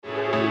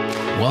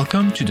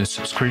Welcome to the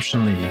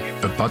Subscription League,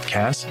 a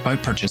podcast by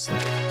Purchasely.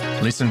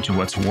 Listen to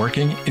what's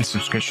working in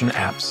subscription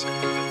apps.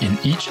 In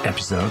each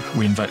episode,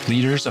 we invite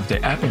leaders of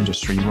the app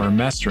industry who are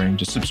mastering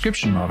the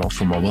subscription model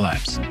for mobile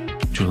apps.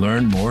 To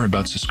learn more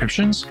about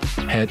subscriptions,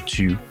 head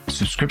to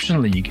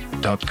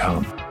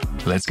subscriptionleague.com.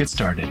 Let's get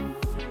started.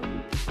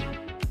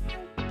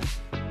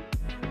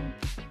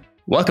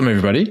 Welcome,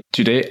 everybody.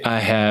 Today, I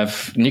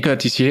have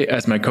Nicolas Tissier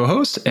as my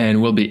co-host,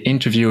 and we'll be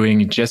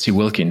interviewing Jesse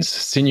Wilkins,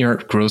 Senior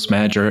Growth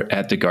Manager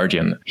at The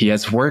Guardian. He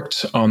has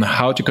worked on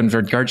how to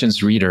convert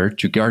Guardian's reader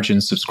to Guardian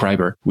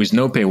subscriber with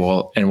no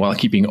paywall and while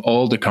keeping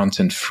all the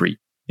content free.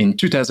 In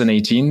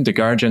 2018, The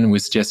Guardian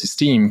with Jesse's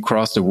team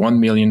crossed the 1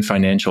 million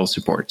financial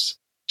supports.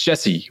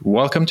 Jesse,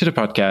 welcome to the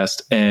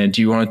podcast, and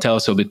do you want to tell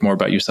us a bit more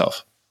about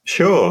yourself?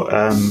 Sure.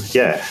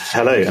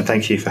 Hello, and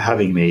thank you for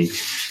having me.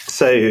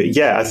 So,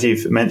 as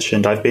you've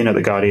mentioned, I've been at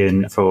The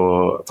Guardian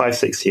for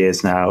 5-6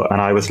 years now, and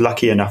I was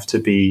lucky enough to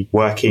be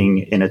working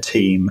in a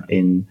team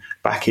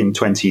back in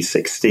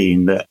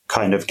 2016 that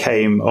kind of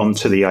came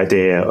onto the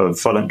idea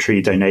of voluntary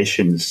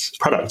donations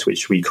product,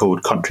 which we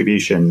called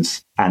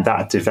contributions. And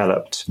that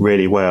developed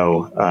really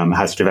well,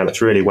 has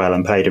developed really well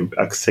and played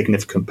a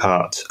significant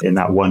part in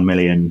that 1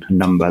 million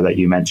number that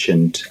you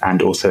mentioned,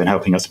 and also in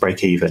helping us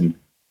break even.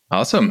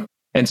 Awesome.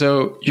 And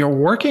so you're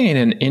working in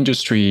an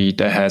industry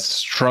that has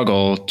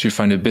struggled to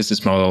find a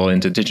business model in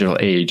the digital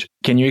age.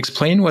 Can you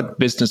explain what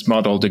business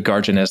model The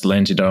Guardian has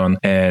landed on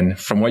and,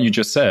 from what you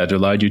just said,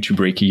 allowed you to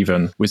break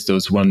even with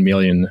those 1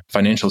 million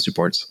financial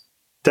supports?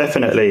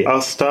 Definitely.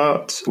 I'll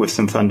start with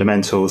some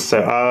fundamentals.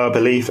 So our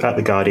belief at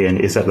The Guardian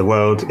is that the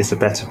world is a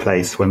better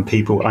place when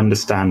people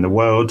understand the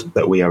world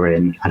that we are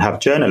in and have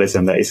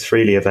journalism that is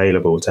freely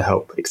available to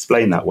help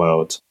explain that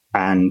world.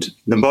 And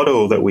the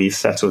model that we've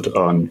settled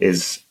on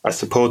is a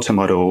supporter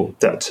model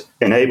that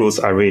enables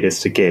our readers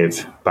to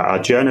give, but our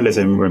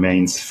journalism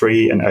remains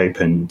free and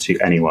open to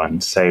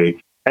anyone. So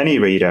any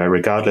reader,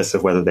 regardless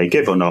of whether they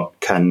give or not,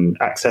 can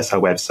access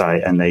our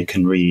website and they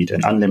can read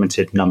an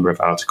unlimited number of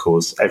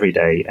articles every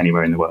day,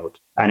 anywhere in the world.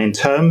 And in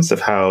terms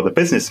of how the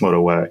business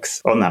model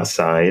works on that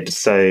side,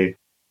 so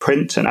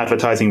print and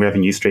advertising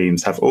revenue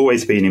streams have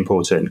always been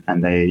important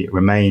and they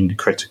remain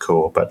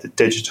critical, but the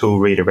digital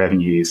reader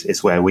revenues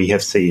is where we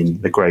have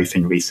seen the growth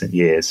in recent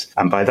years.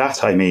 And by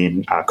that, I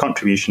mean our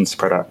contributions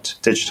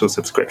product, digital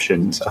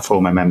subscriptions, a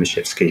former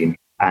membership scheme.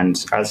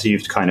 And as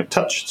you've kind of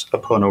touched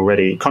upon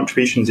already,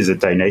 contributions is a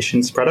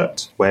donations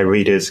product where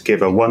readers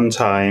give a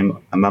one-time,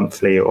 a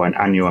monthly or an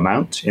annual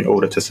amount in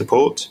order to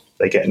support.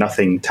 They get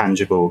nothing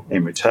tangible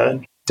in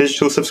return.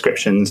 Digital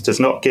subscriptions does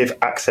not give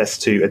access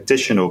to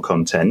additional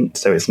content,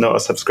 so it's not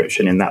a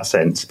subscription in that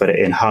sense, but it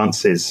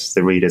enhances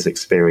the reader's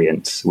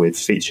experience with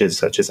features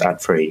such as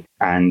ad-free.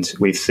 And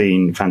we've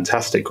seen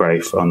fantastic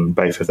growth on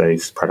both of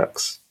those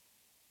products.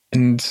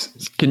 And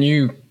can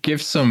you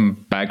give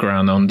some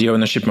background on the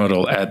ownership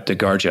model at The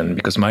Guardian?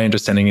 Because my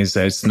understanding is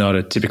that it's not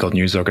a typical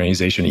news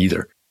organization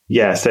either.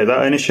 Yeah, so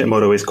that ownership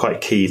model is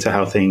quite key to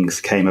how things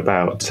came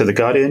about. So The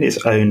Guardian is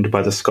owned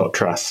by the Scott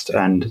Trust,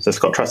 and the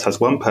Scott Trust has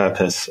one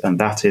purpose, and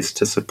that is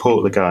to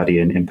support The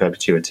Guardian in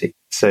perpetuity.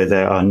 So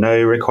there are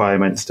no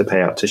requirements to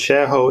pay out to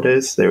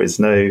shareholders. There is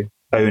no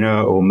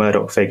owner or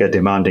Murdoch figure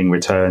demanding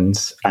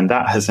returns. And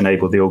that has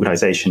enabled the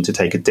organization to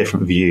take a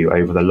different view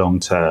over the long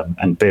term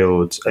and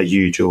build a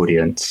huge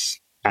audience.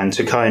 And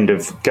to kind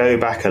of go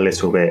back a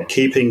little bit,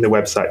 keeping the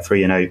website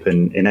free and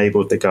open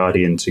enabled The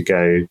Guardian to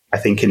go, I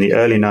think in the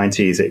early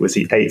 90s, it was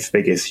the 8th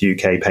biggest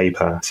UK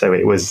paper. So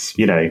it was,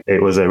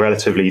 it was a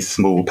relatively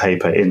small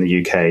paper in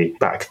the UK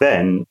back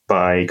then.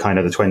 By kind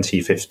of the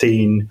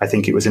 2015, I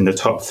think it was in the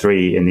top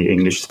 3 in the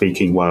English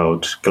speaking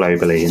world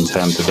globally in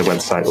terms of the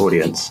website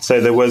audience.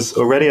 So there was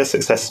already a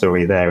success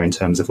story there in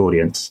terms of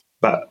audience.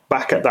 But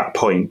back at that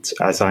point,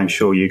 as I'm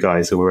sure you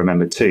guys will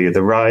remember too,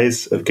 the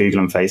rise of Google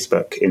and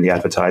Facebook in the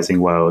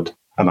advertising world,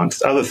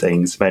 amongst other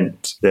things,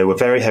 meant there were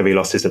very heavy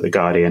losses at The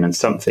Guardian and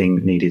something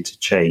needed to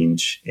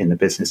change in the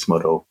business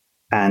model.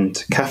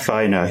 And Kath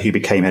Weiner, who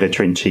became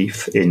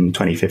editor-in-chief in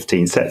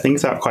 2015, set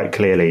things out quite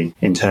clearly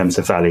in terms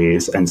of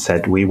values and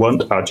said, we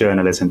want our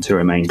journalism to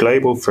remain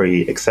global,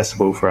 free,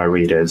 accessible for our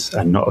readers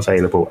and not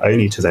available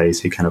only to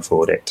those who can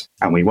afford it.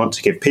 And we want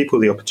to give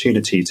people the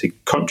opportunity to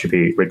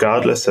contribute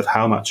regardless of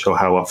how much or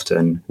how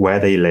often,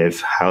 where they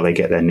live, how they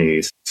get their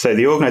news. So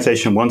the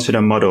organization wanted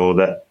a model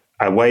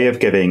a way of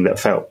giving that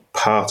felt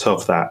part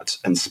of that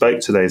and spoke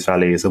to those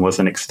values and was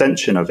an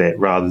extension of it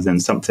rather than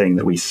something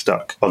that we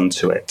stuck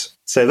onto it.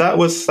 So that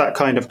was that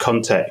kind of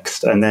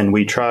context. And then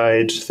we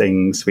tried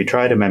things. We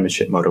tried a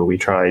membership model. We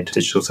tried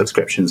digital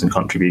subscriptions and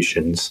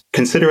contributions.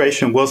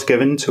 Consideration was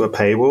given to a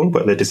paywall,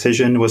 but the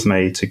decision was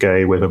made to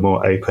go with a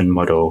more open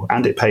model.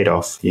 And it paid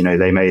off.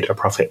 They made a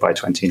profit by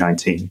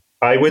 2019.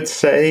 I would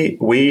say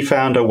we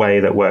found a way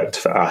that worked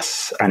for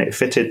us and it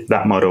fitted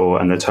that model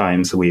and the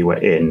times we were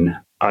in.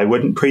 I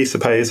wouldn't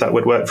presuppose that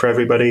would work for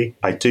everybody.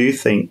 I do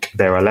think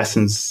there are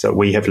lessons that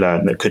we have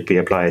learned that could be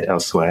applied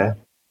elsewhere.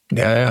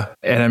 Yeah.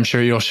 And I'm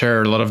sure you'll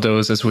share a lot of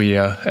those as we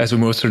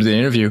move through the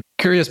interview.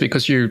 Curious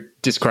because you're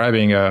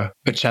describing a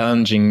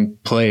challenging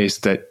place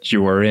that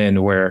you are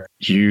in where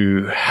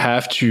you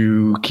have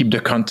to keep the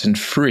content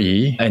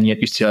free and yet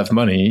you still have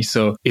money.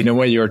 So in a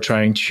way, you're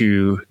trying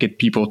to get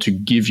people to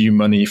give you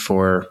money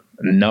for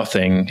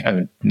nothing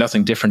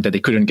different that they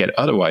couldn't get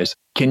otherwise.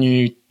 Can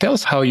you tell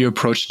us how you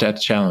approached that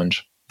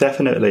challenge?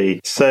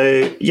 Definitely.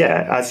 So,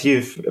 yeah, as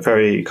you've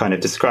very kind of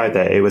described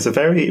there, it was a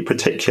very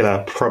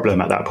particular problem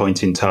at that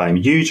point in time.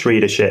 Huge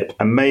readership,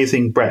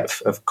 amazing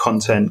breadth of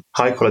content,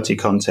 high quality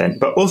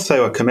content, but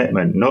also a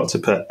commitment not to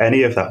put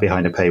any of that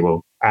behind a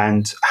paywall.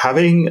 And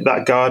having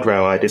that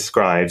guardrail I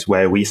described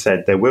where we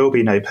said there will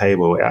be no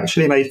paywall, it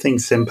actually made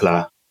things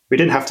simpler. We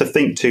didn't have to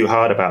think too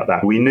hard about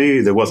that. We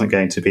knew there wasn't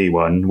going to be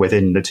one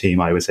within the team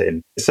I was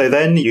in. So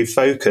then you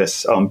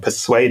focus on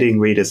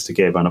persuading readers to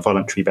give on a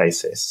voluntary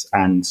basis.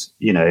 And,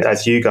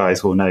 as you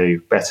guys will know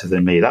better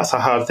than me, that's a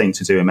hard thing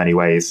to do in many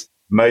ways.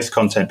 Most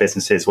content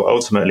businesses will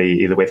ultimately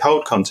either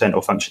withhold content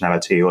or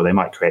functionality, or they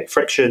might create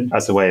friction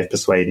as a way of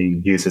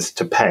persuading users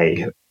to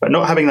pay. But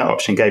not having that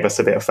option gave us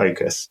a bit of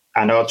focus.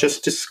 And I'll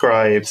just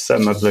describe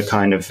some of the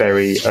kind of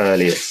very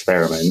early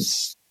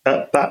experiments.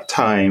 At that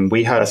time,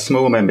 we had a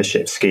small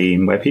membership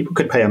scheme where people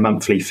could pay a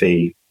monthly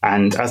fee.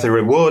 And as a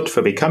reward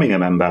for becoming a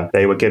member,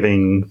 they were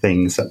giving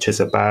things such as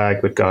a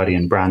bag with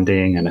Guardian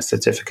branding and a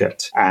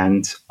certificate.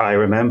 And I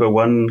remember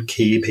one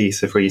key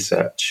piece of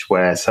research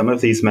where some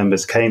of these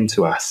members came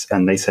to us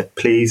and they said,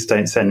 please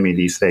don't send me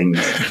these things.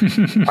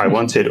 I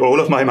wanted all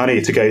of my money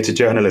to go to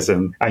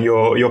journalism. And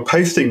you're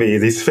posting me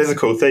these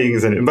physical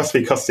things and it must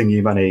be costing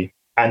you money.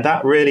 And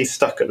that really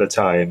stuck at the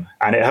time.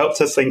 And it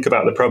helped us think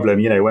about the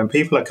problem. When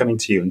people are coming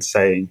to you and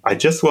saying, I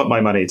just want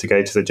my money to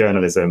go to the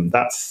journalism,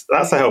 that's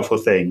a helpful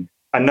thing.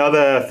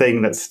 Another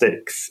thing that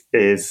sticks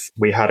is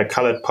we had a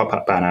coloured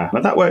pop-up banner.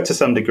 And that worked to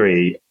some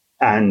degree.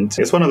 And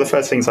it's one of the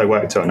first things I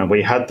worked on. And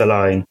we had the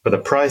line, for the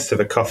price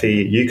of a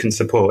coffee, you can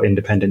support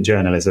independent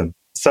journalism.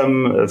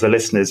 Some of the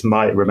listeners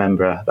might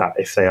remember that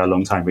if they are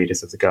longtime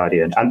readers of The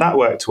Guardian. And that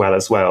worked well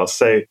as well.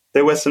 So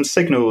there were some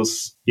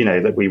signals,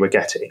 that we were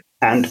getting.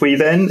 And we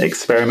then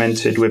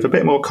experimented with a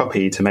bit more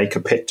copy to make a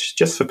pitch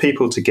just for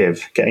people to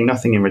give, getting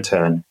nothing in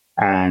return.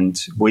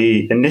 And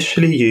we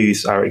initially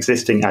used our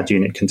existing ad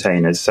unit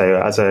containers.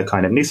 So as a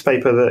kind of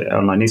newspaper, the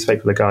online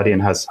newspaper, The Guardian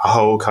has a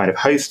whole kind of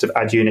host of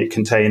ad unit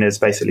containers,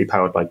 basically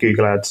powered by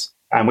Google Ads.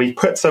 And we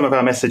put some of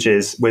our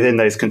messages within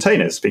those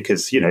containers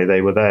because,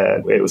 they were there.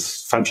 It was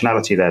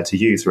functionality there to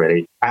use,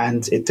 really.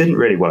 And it didn't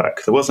really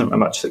work. There wasn't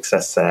much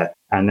success there.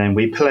 And then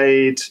we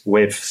played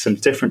with some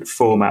different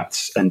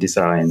formats and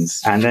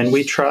designs. And then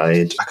we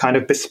tried a kind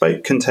of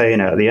bespoke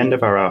container at the end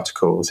of our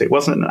articles. It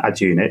wasn't an ad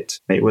unit.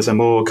 It was a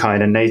more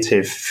kind of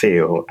native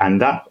feel.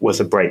 And that was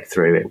a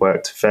breakthrough. It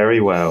worked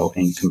very well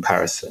in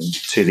comparison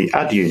to the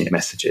ad unit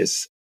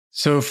messages.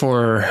 So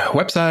for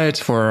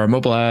websites, for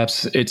mobile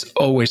apps, it's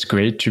always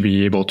great to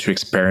be able to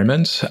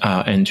experiment.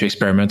 And to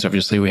experiment,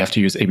 obviously, we have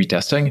to use A/B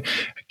testing.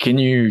 Can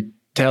you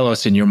tell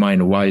us in your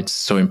mind why it's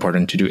so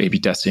important to do A/B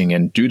testing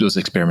and do those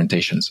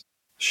experimentations?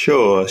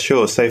 Sure.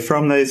 So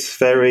from those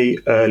very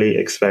early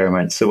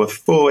experiments, there were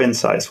 4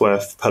 insights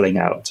worth pulling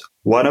out.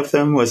 One of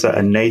them was that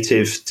a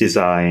native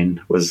design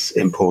was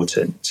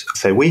important.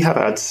 So we have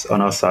ads on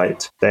our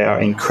site. They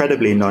are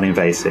incredibly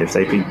non-invasive.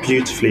 They've been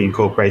beautifully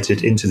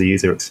incorporated into the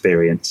user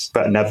experience,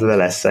 but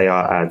nevertheless, they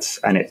are ads.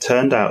 And it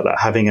turned out that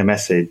having a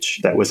message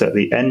that was at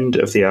the end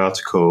of the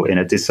article in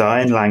a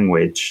design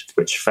language,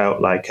 which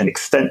felt like an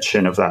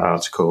extension of that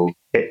article,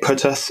 it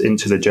put us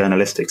into the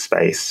journalistic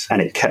space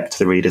and it kept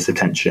the reader's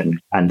attention.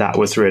 And that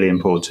was really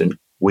important.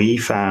 We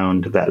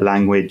found that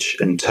language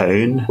and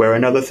tone were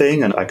another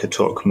thing, and I could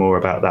talk more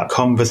about that.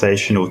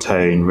 Conversational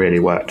tone really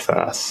worked for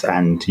us.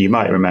 And you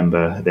might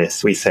remember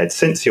this. We said,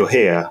 since you're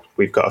here,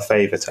 we've got a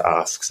favour to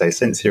ask. So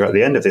since you're at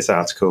the end of this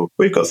article,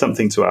 we've got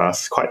something to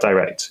ask, quite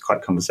direct,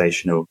 quite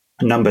conversational.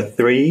 Number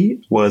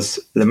 3 was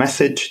the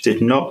message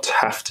did not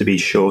have to be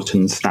short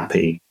and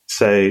snappy.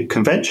 So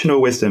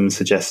conventional wisdom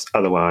suggests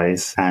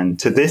otherwise. And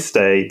to this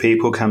day,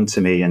 people come to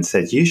me and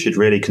said, you should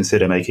really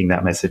consider making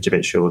that message a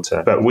bit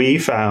shorter. But we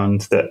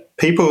found that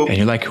people... And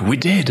you're like, we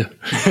did.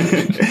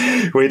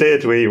 We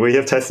did. We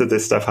have tested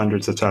this stuff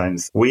hundreds of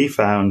times. We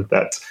found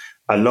that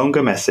a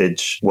longer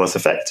message was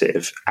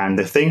effective. And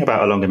the thing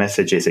about a longer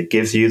message is it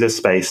gives you the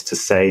space to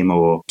say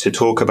more, to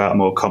talk about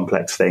more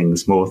complex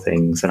things, more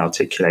things, and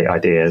articulate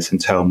ideas and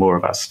tell more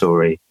of our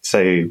story.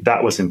 So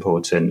that was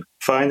important.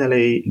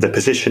 Finally, the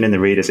position in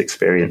the reader's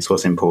experience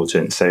was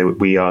important. So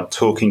we are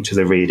talking to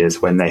the readers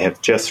when they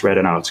have just read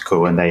an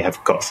article and they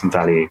have got some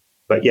value.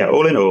 But yeah,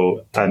 all in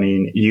all, I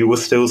mean, you will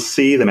still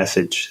see the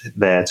message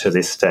there to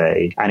this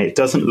day. And it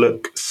doesn't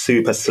look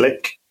super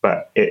slick,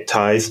 but it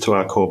ties to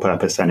our core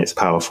purpose and it's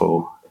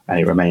powerful and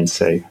it remains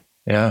so.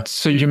 Yeah.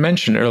 So you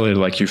mentioned earlier,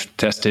 like you've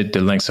tested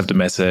the length of the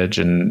message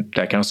and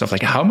that kind of stuff.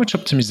 Like how much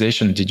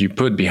optimization did you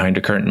put behind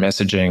the current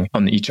messaging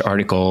on each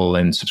article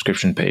and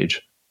subscription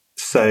page?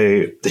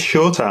 So the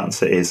short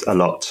answer is a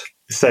lot.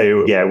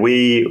 So yeah,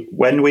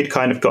 when we'd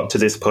kind of got to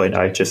this point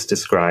I just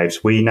described,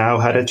 we now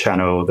had a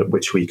channel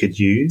which we could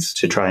use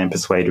to try and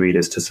persuade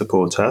readers to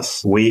support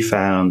us. We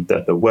found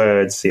that the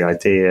words, the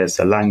ideas,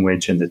 the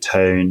language and the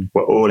tone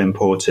were all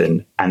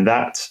important, and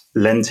that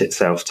lent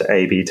itself to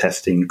A/B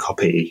testing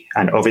copy.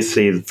 And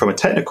obviously from a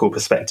technical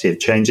perspective,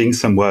 changing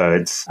some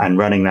words and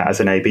running that as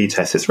an A/B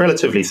test is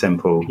relatively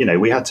simple.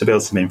 We had to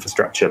build some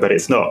infrastructure, but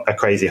it's not a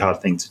crazy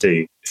hard thing to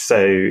do.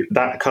 So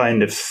that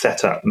kind of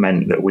setup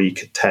meant that we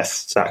could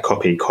test that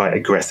copy quite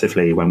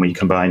aggressively when we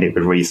combined it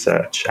with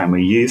research, and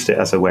we used it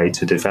as a way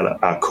to develop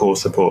our core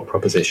support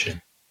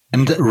proposition.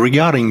 And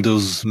regarding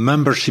those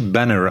membership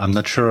banner, I'm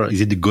not sure,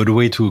 is it a good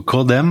way to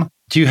call them?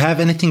 Do you have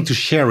anything to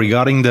share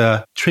regarding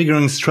the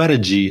triggering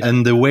strategy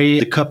and the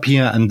way the copy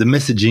and the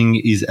messaging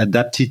is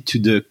adapted to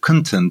the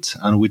content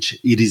on which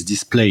it is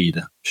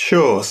displayed?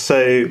 Sure.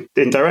 So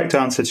in direct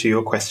answer to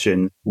your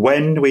question,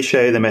 when we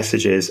show the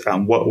messages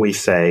and what we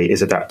say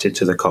is adapted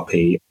to the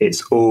copy,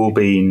 it's all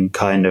been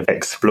kind of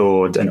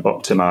explored and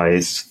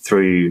optimized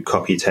through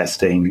copy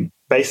testing.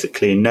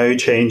 Basically, no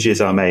changes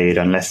are made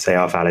unless they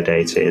are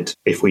validated.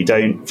 If we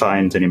don't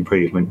find an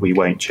improvement, we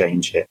won't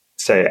change it.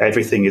 So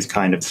everything is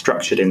kind of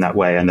structured in that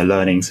way, and the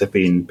learnings have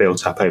been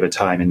built up over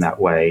time in that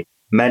way.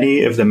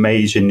 Many of the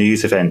major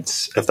news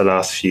events of the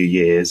last few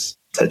years,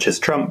 such as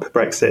Trump,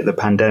 Brexit, the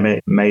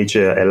pandemic,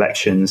 major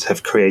elections,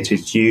 have created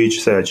huge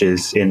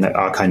surges in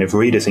our kind of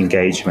readers'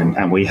 engagement,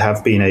 and we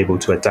have been able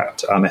to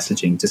adapt our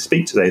messaging to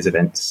speak to those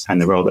events and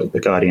the role that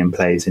The Guardian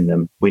plays in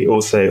them. We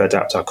also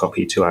adapt our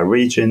copy to our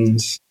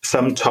regions.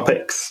 Some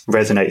topics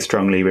resonate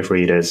strongly with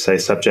readers, so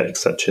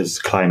subjects such as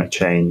climate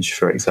change,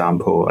 for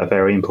example, are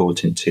very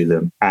important to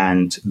them.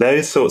 And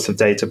those sorts of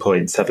data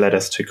points have led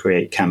us to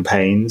create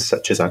campaigns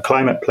such as our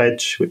climate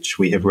pledge, which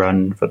we have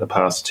run for the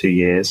past 2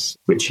 years,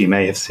 which you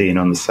may have seen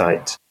on the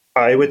site.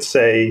 I would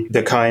say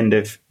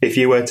if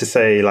you were to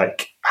say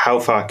how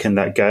far can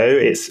that go?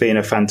 It's been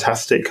a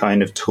fantastic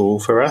kind of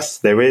tool for us.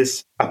 There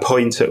is a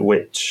point at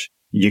which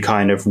you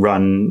kind of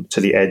run to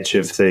the edge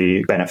of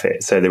the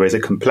benefit. So there is a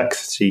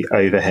complexity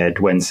overhead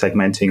when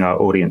segmenting our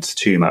audience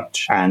too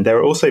much. And there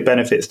are also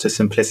benefits to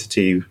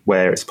simplicity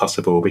where it's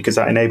possible, because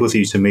that enables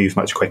you to move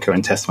much quicker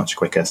and test much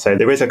quicker. So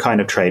there is a kind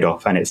of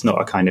trade-off, and it's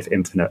not a kind of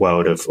infinite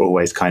world of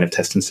always kind of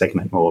test and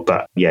segment more,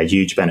 but yeah,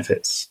 huge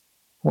benefits.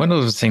 One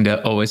of the things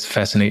that always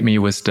fascinate me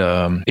with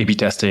the A/B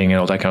testing and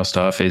all that kind of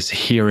stuff is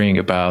hearing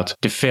about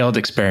the failed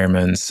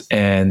experiments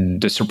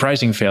and the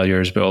surprising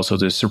failures, but also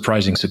the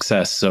surprising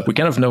success. So we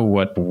kind of know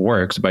what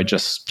works by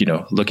just,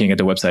 looking at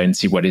the website and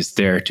see what is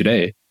there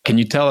today. Can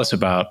you tell us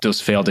about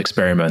those failed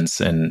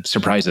experiments and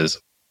surprises?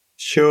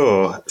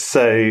 Sure.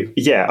 So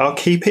yeah, I'll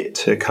keep it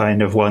to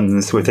kind of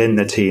ones within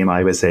the team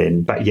I was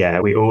in. But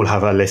yeah, we all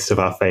have a list of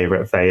our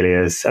favorite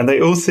failures, and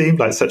they all seemed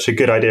like such a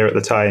good idea at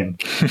the time,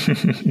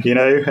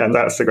 and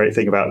that's the great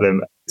thing about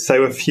them.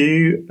 So a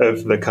few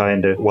of the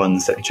kind of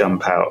ones that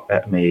jump out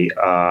at me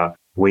are,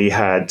 we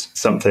had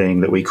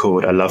something that we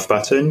called a love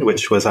button,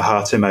 which was a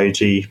heart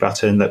emoji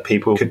button that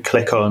people could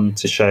click on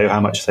to show how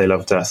much they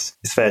loved us.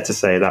 It's fair to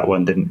say that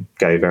one didn't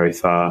go very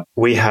far.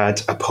 We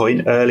had a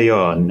point early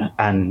on,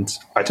 and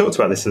I talked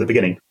about this at the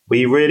beginning.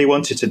 We really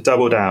wanted to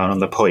double down on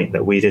the point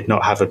that we did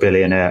not have a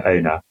billionaire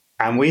owner.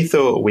 And we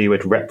thought we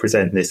would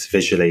represent this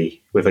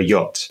visually with a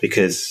yacht,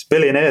 because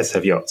billionaires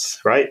have yachts,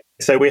 right?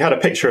 So we had a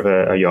picture of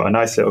a yacht, a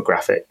nice little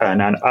graphic,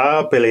 and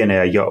our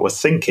billionaire yacht was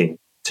sinking,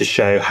 to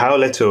show how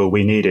little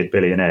we needed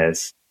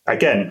billionaires.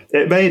 Again,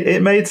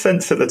 it made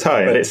sense at the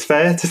time, but it's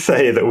fair to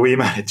say that we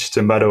managed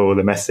to muddle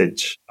the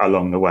message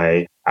along the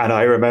way. And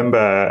I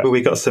remember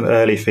we got some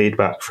early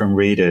feedback from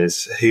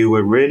readers who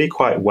were really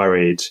quite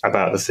worried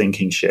about the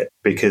sinking ship,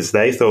 because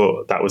they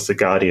thought that was The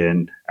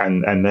Guardian.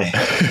 And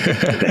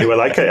they were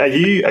like, are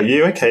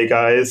you okay,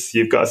 guys?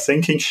 You've got a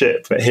sinking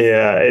ship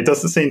here. It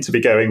doesn't seem to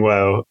be going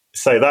well.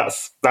 So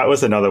that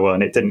was another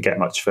one. It didn't get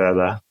much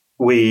further.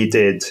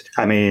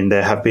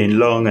 There have been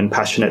long and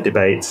passionate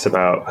debates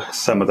about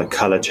some of the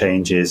color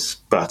changes,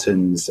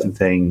 buttons and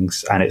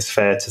things. And it's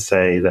fair to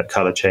say that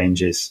color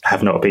changes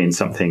have not been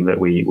something that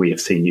we have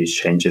seen huge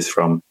changes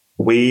from.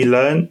 We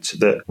learnt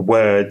that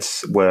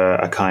words were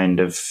a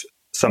kind of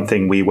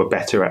something we were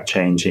better at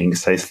changing.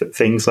 So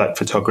things like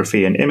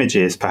photography and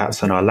images,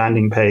 perhaps on our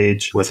landing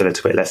page, was a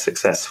little bit less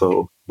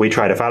successful. We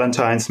tried a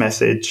Valentine's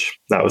message.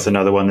 That was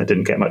another one that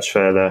didn't get much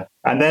further.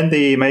 And then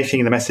the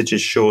making the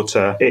messages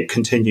shorter, it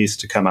continues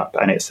to come up.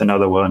 And it's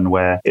another one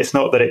where it's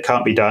not that it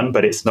can't be done,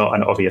 but it's not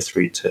an obvious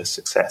route to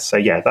success. So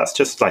yeah, that's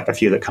just like a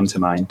few that come to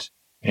mind.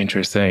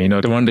 Interesting.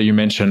 The one that you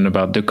mentioned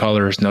about the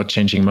colors not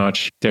changing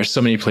much, there's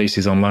so many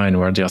places online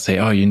where they'll say,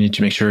 you need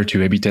to make sure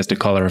to A/B test the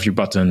color of your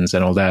buttons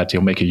and all that.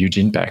 It'll make a huge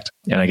impact.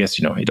 And I guess,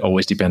 it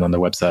always depends on the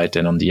website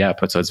and on the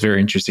app. But so it's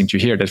very interesting to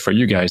hear that for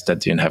you guys,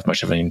 that didn't have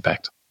much of an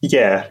impact.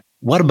 Yeah.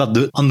 What about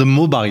on the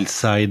mobile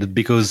side?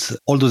 Because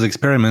all those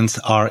experiments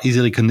are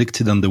easily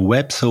conducted on the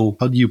web. So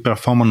how do you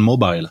perform on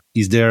mobile?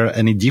 Is there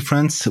any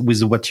difference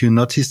with what you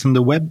noticed on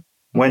the web?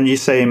 When you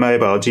say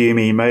mobile, do you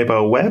mean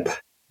mobile web?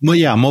 Well,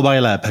 yeah,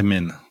 mobile app, I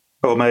mean.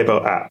 or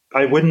mobile app.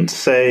 I wouldn't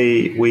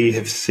say we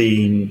have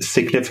seen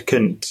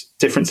significant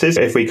differences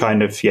if we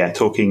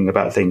talking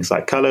about things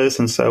like colors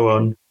and so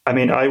on. I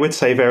mean, I would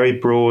say very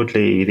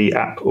broadly, the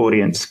app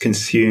audience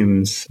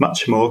consumes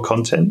much more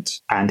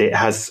content, and it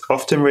has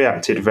often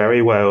reacted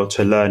very well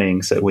to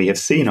learnings that we have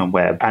seen on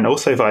web, and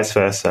also vice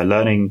versa.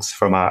 Learnings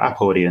from our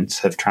app audience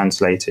have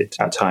translated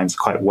at times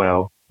quite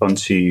well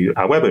onto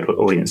our web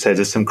audience. So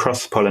there's some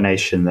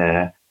cross-pollination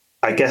there.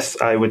 I guess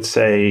I would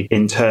say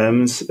in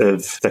terms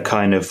of the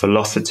kind of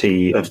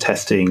velocity of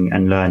testing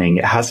and learning,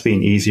 it has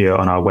been easier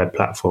on our web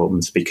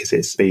platforms because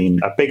it's been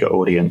a bigger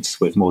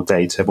audience with more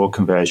data, more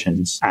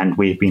conversions, and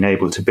we've been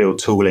able to build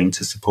tooling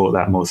to support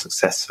that more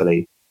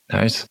successfully.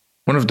 Nice.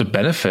 One of the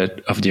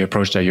benefits of the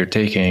approach that you're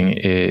taking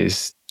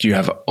is you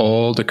have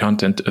all the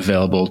content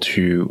available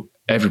to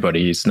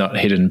everybody. It's not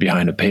hidden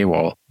behind a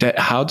paywall.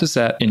 How does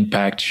that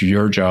impact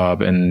your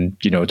job and,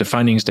 the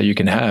findings that you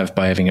can have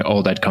by having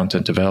all that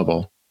content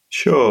available?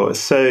 Sure.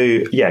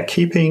 So,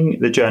 keeping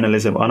the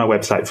journalism on our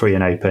website free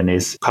and open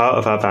is part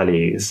of our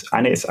values.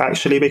 And it's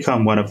actually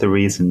become one of the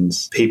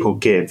reasons people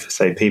give.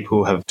 So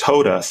people have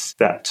told us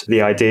that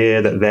the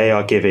idea that they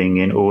are giving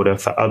in order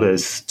for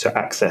others to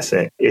access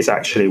it is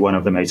actually one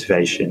of the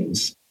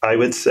motivations. I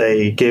would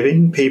say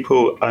giving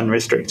people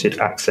unrestricted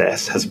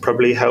access has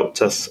probably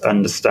helped us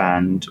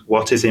understand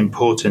what is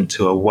important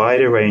to a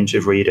wider range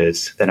of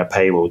readers than a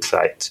paywalled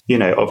site.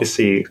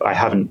 Obviously, I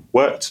haven't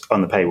worked on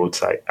the paywalled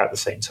site at the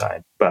same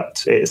time,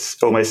 but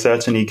it's almost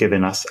certainly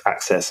given us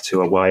access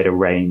to a wider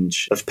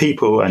range of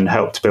people and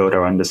helped build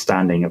our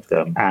understanding of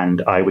them.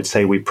 And I would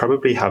say we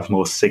probably have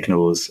more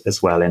signals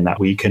as well, in that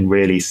we can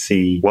really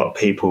see what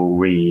people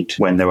read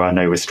when there are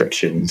no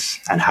restrictions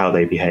and how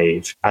they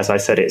behave. As I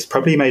said, it's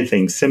probably made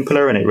things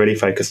simpler, and it really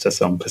focused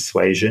us on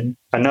persuasion.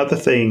 Another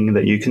thing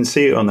that you can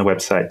see on the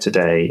website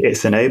today,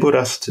 it's enabled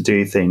us to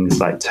do things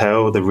like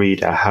tell the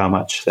reader how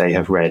much they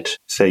have read.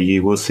 So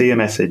you will see a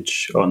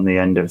message on the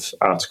end of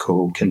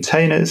article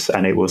containers,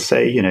 and it will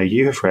say,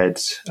 you have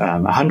read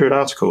 100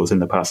 articles in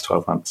the past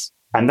 12 months.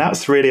 And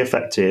that's really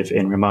effective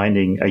in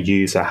reminding a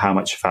user how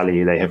much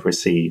value they have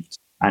received.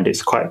 And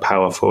it's quite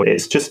powerful.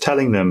 It's just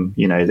telling them,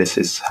 this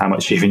is how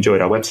much you've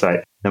enjoyed our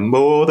website. The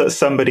more that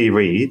somebody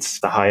reads,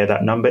 the higher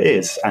that number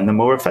is, and the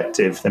more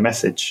effective the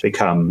message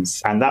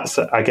becomes. And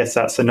I guess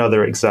that's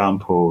another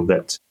example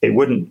that it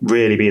wouldn't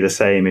really be the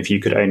same if you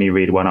could only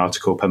read one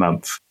article per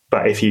month.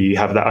 But if you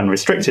have that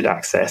unrestricted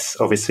access,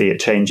 obviously it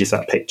changes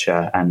that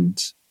picture. And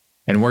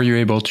were you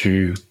able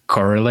to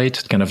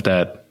correlate kind of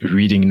that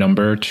reading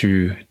number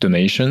to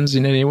donations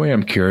in any way?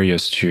 I'm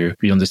curious to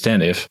really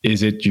understand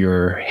is it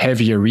your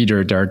heavier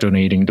reader that are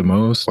donating the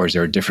most, or is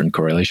there a different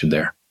correlation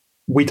there?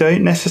 We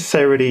don't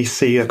necessarily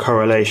see a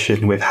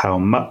correlation with how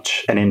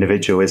much an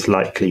individual is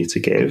likely to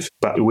give,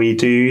 but we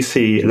do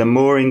see the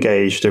more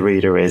engaged a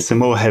reader is, the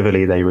more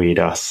heavily they read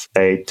us,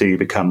 they do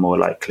become more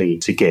likely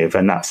to give.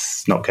 And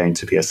that's not going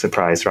to be a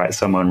surprise, right?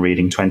 Someone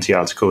reading 20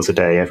 articles a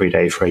day, every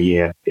day for a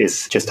year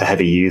is just a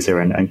heavy user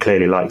and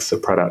clearly likes the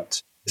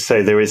product.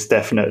 So there is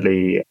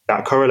definitely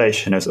that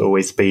correlation has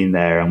always been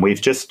there. And we've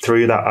just,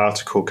 through that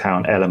article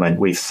count element,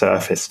 we've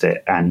surfaced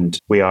it, and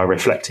we are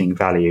reflecting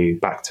value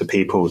back to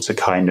people to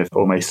kind of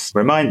almost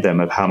remind them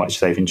of how much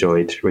they've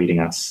enjoyed reading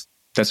us.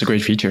 That's a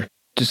great feature.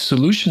 The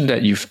solution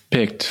that you've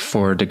picked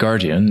for The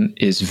Guardian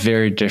is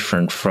very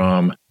different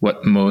from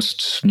what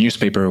most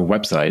newspaper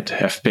websites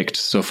have picked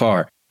so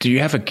far. Do you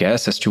have a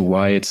guess as to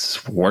why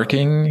it's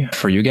working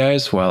for you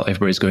guys while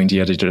everybody's going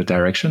the other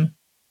direction?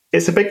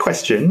 It's a big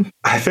question.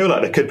 I feel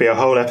like there could be a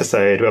whole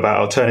episode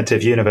about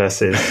alternative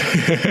universes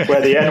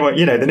where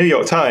the New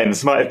York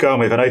Times might have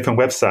gone with an open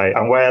website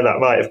and where that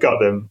might have got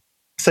them.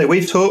 So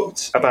we've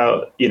talked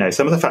about,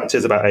 some of the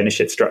factors about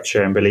ownership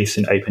structure and beliefs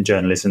in open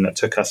journalism that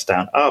took us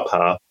down our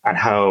path and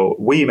how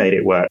we made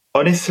it work.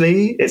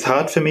 Honestly, it's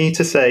hard for me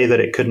to say that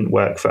it couldn't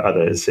work for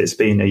others. It's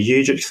been a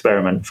huge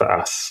experiment for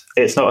us.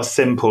 It's not a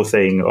simple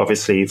thing,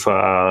 obviously, for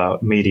our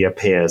media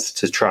peers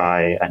to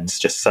try and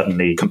just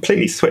suddenly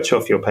completely switch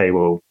off your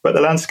paywall. But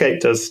the landscape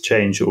does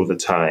change all the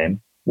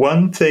time.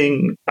 One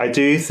thing, I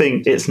do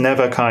think it's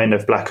never kind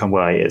of black and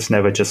white. It's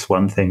never just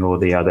one thing or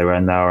the other.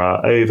 And there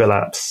are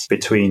overlaps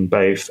between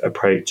both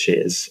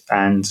approaches.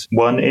 And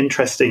one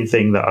interesting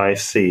thing that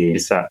I've seen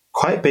is that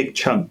quite big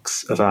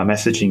chunks of our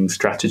messaging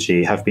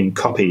strategy have been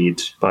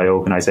copied by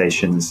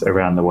organizations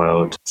around the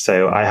world.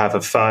 So I have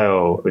a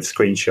file with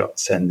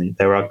screenshots, and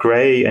there are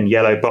grey and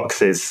yellow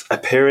boxes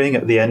appearing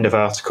at the end of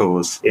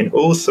articles in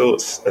all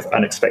sorts of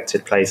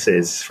unexpected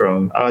places,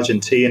 from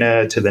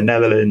Argentina to the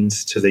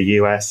Netherlands to the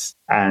US.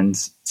 And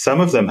some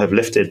of them have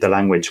lifted the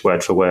language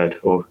word for word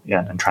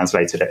and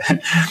translated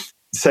it.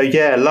 So,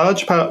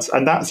 large parts.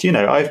 And that's,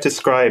 I've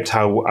described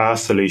how our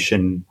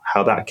solution,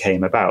 how that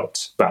came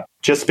about. But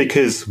just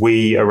because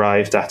we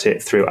arrived at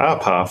it through our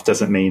path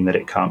doesn't mean that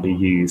it can't be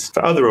used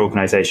for other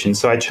organizations.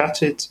 So I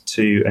chatted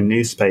to a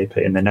newspaper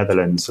in the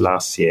Netherlands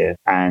last year,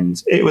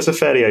 and it was a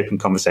fairly open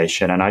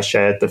conversation. And I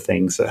shared the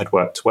things that had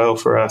worked well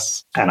for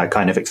us. And I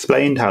kind of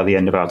explained how the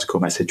end of article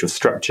message was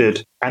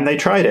structured. And they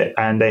tried it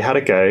and they had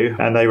a go,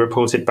 and they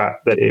reported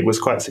back that it was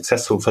quite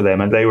successful for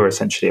them. And they were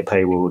essentially a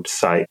paywalled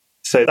site.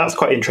 So that's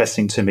quite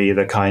interesting to me,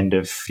 the kind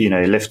of,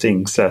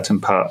 lifting certain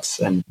parts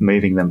and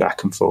moving them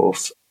back and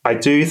forth. I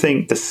do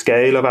think the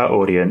scale of our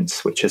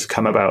audience, which has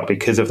come about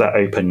because of that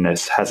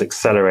openness, has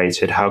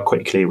accelerated how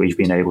quickly we've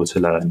been able to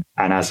learn.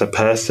 And as a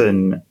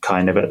person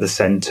kind of at the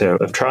center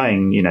of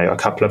trying, a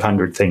couple of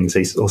hundred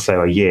things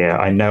also a year,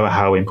 I know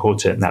how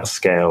important that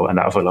scale and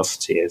that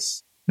velocity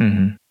is.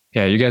 Mm-hmm.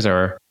 Yeah, you guys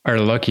are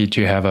lucky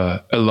to have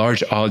a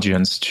large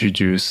audience to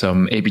do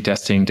some A/B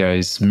testing that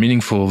is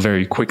meaningful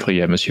very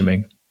quickly, I'm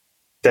assuming.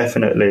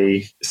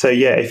 Definitely. So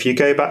yeah, if you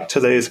go back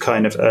to those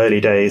kind of early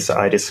days that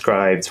I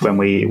described when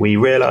we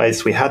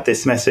realized we had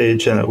this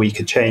message and that we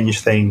could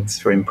change things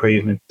for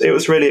improvement, it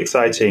was really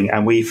exciting.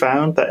 And we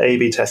found that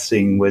A/B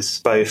testing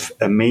was both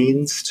a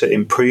means to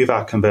improve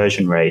our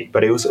conversion rate,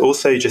 but it was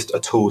also just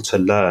a tool to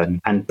learn.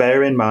 And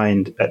bear in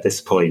mind at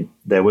this point,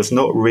 there was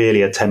not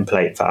really a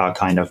template for our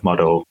kind of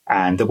model,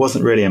 and there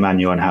wasn't really a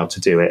manual on how to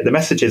do it. The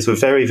messages were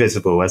very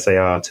visible, as they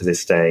are to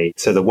this day,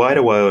 so the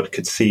wider world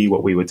could see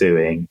what we were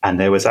doing. And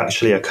there was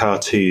actually a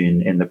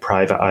cartoon in the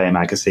Private Eye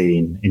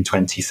magazine in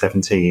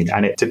 2017,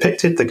 and it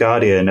depicted the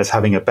Guardian as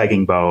having a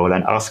begging bowl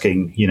and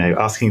asking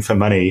for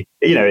money.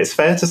 It's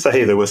fair to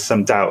say there was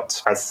some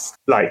doubt as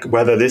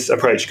whether this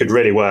approach could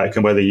really work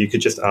and whether you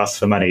could just ask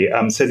for money.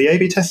 So the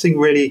A/B testing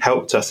really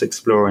helped us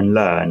explore and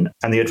learn.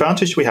 And the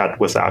advantage we had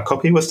was that our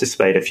copy was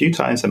displayed a few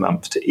times a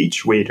month to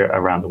each reader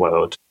around the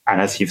world. And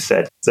as you've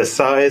said, the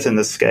size and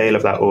the scale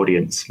of that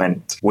audience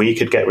meant we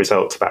could get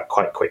results back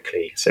quite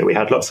quickly. So we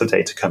had lots of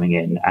data coming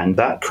in, and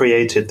that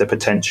created the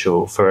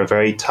potential for a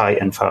very tight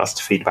and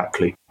fast feedback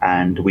loop.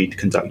 And we'd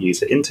conduct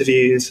user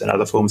interviews and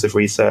other forms of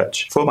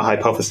research, form a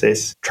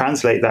hypothesis,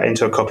 translate that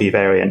into a copy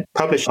variant,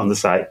 publish on the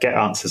site, get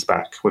answers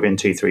back within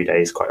 2-3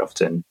 days quite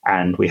often.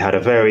 And we had a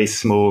very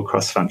small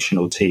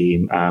cross-functional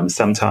team.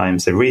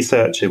 Sometimes the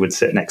researcher would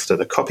sit next to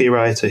the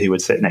copywriter who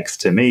would sit next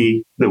to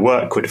me. The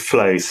work would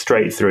flow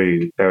straight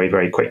through very,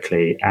 very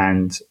quickly.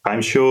 And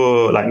I'm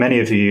sure like many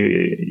of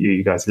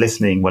you guys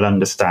listening will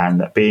understand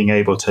that being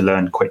able to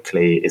learn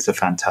quickly is a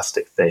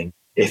fantastic thing.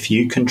 If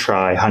you can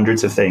try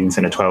hundreds of things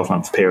in a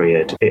 12-month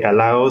period, it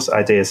allows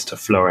ideas to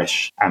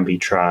flourish and be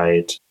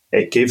tried.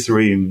 It gives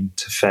room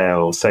to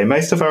fail. So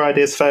most of our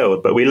ideas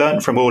failed, but we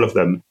learned from all of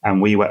them,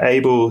 and we were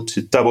able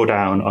to double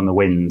down on the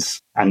wins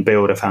and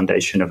build a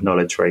foundation of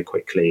knowledge very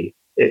quickly.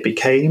 It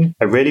became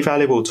a really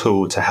valuable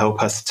tool to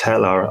help us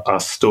tell our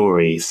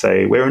story.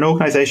 So we're an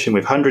organization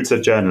with hundreds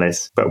of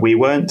journalists, but we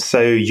weren't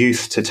so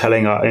used to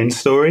telling our own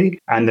story.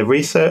 And the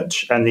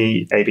research and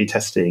the A/B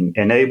testing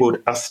enabled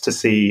us to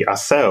see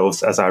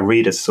ourselves as our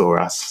readers saw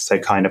us. So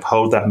kind of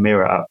hold that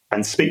mirror up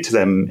and speak to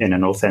them in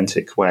an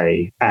authentic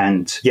way.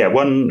 And yeah,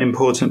 one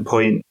important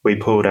point we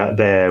pulled out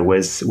there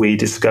was we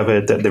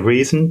discovered that the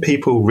reason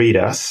people read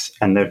us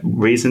and the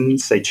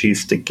reasons they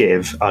choose to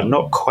give are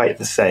not quite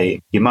the same.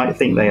 You might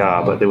think they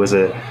are, but there was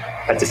a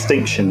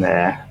distinction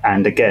there.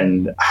 And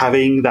again,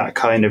 having that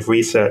kind of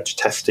research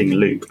testing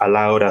loop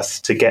allowed us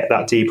to get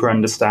that deeper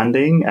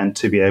understanding and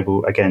to be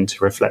able, again,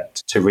 to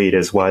reflect to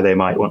readers why they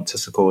might want to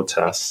support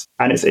us.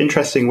 And it's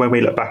interesting when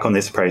we look back on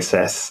this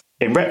process.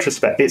 In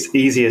retrospect, it's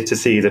easier to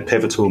see the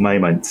pivotal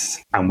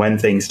moments and when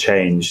things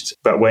changed.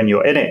 But when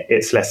you're in it,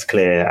 it's less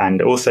clear.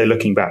 And also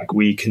looking back,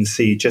 we can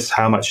see just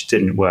how much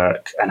didn't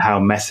work and how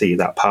messy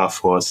that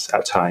path was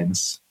at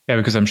times. Yeah,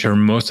 because I'm sure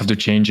most of the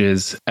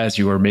changes as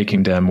you were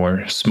making them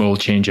were small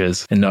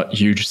changes and not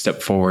huge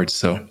step forward.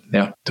 So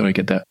yeah, totally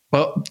get that.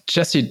 Well,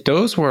 Jesse,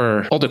 those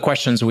were all the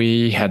questions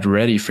we had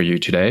ready for you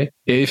today.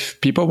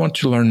 If people want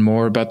to learn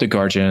more about The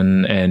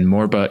Guardian and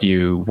more about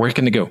you, where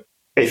can they go?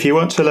 If you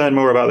want to learn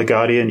more about The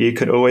Guardian, you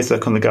could always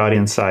look on The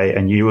Guardian site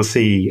and you will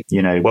see,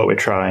 what we're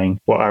trying,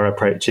 what our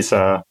approaches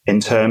are. In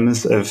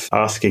terms of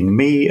asking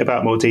me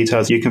about more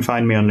details, you can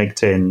find me on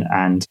LinkedIn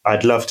and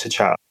I'd love to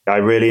chat. I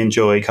really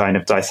enjoy kind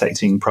of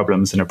dissecting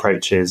problems and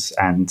approaches,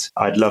 and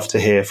I'd love to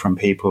hear from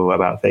people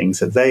about things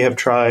that they have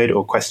tried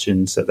or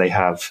questions that they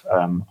have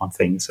on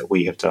things that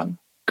we have done.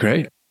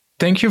 Great.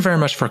 Thank you very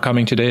much for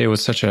coming today. It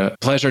was such a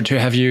pleasure to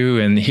have you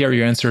and hear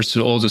your answers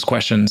to all those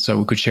questions so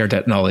we could share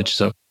that knowledge.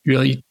 So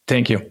really,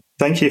 thank you.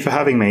 Thank you for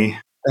having me.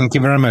 Thank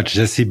you very much,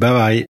 Jesse.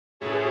 Bye-bye.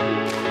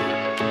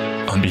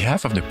 On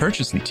behalf of the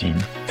Purchasely team,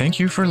 thank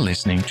you for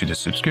listening to the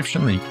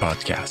Subscription League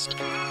podcast.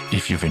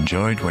 If you've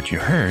enjoyed what you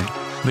heard,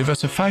 leave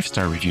us a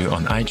 5-star review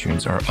on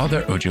iTunes or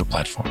other audio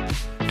platform.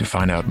 To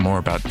find out more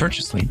about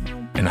Purchasely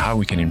and how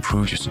we can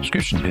improve your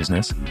subscription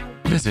business,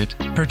 visit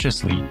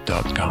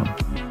purchasely.com.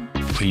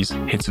 Please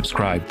hit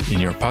subscribe in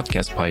your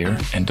podcast player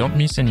and don't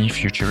miss any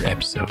future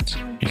episodes.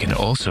 You can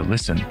also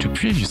listen to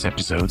previous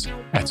episodes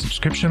at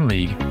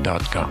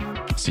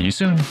subscriptionleague.com. See you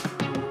soon.